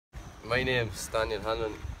My name's Daniel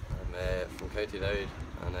Hanlon. I'm from County Louth,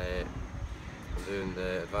 and I'm doing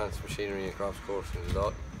the Advanced Machinery and Crafts course in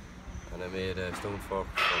Kildalton, and I made a stone fork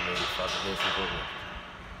for my fabrication program.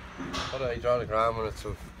 Put a hydraulic ram on it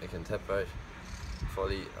so it can tip out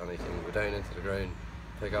fully and I can go down into the ground,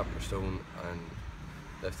 pick up a stone and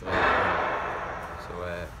lift it out of the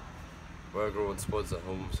ground. So we're growing spuds at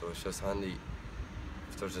home, so it's just handy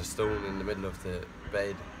if there's a stone in the middle of the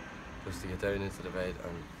bed, just to get down into the bed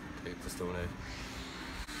and take the stone out.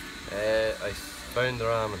 I found the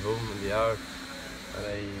ram at home in the yard and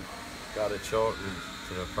I got it shortened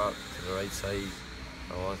to the right size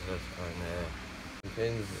I wanted it, and the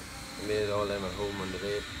pins, I made all them at home on the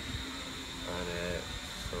lathe, and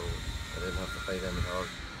so I didn't have to pay them at all.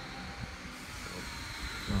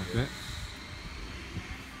 So, okay.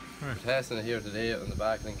 We're testing it here today on the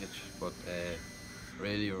back linkage, but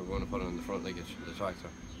really we're going to put it on the front linkage of the tractor,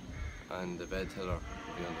 and the bed tiller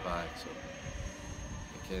will be on the back, so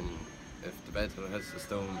you can, if the bed tiller hits the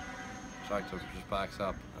stone, the tractor just backs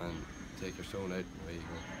up and take your stone out and away you go.